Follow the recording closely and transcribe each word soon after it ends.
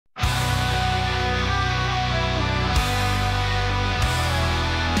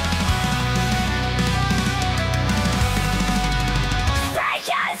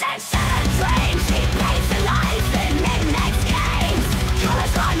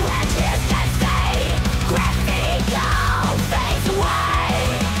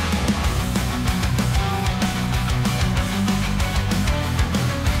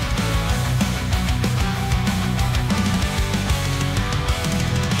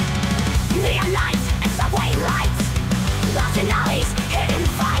lost in alleys, hidden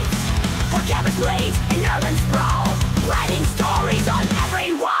fights. Her campus bleeds in urban sprawl, writing stories on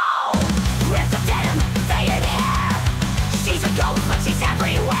every wall. Ripped of denim, faded hair. She's a ghost, but she's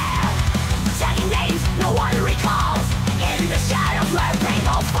everywhere. Tagging names no one recalls, in the shadows where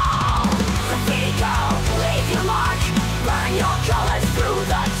rainbows fall. Graffiti girl, leave your mark. Burn your colors through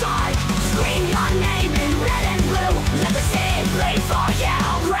the dark. Scream your name in red and blue. Let the city bleed for you.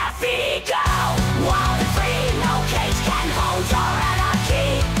 Graffiti girl, wild and free. No cage can hold your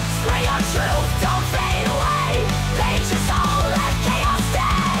anarchy. Spray your truth, don't fade away. Paint your soul, let chaos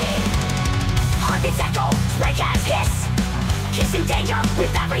stay. Heartbeats echo, spray cans hiss. Kissing danger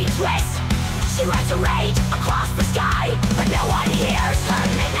with every twist. She rides a rage across the sky, but no one hears her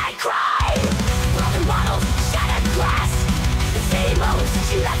midnight cry. Broken bottles, shattered glass. The city moves,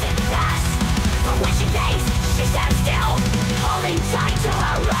 she lets it pass. But when she thinks, she stands still, holding tight to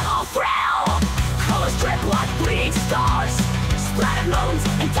her rebel thrill. Colors drip, blood, bleeding scars. Splattered moons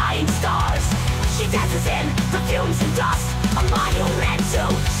and dying stars. She dances in the fumes and dust, a monument to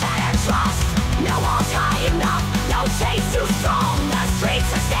shattered trust. No walls high enough, no chains too strong.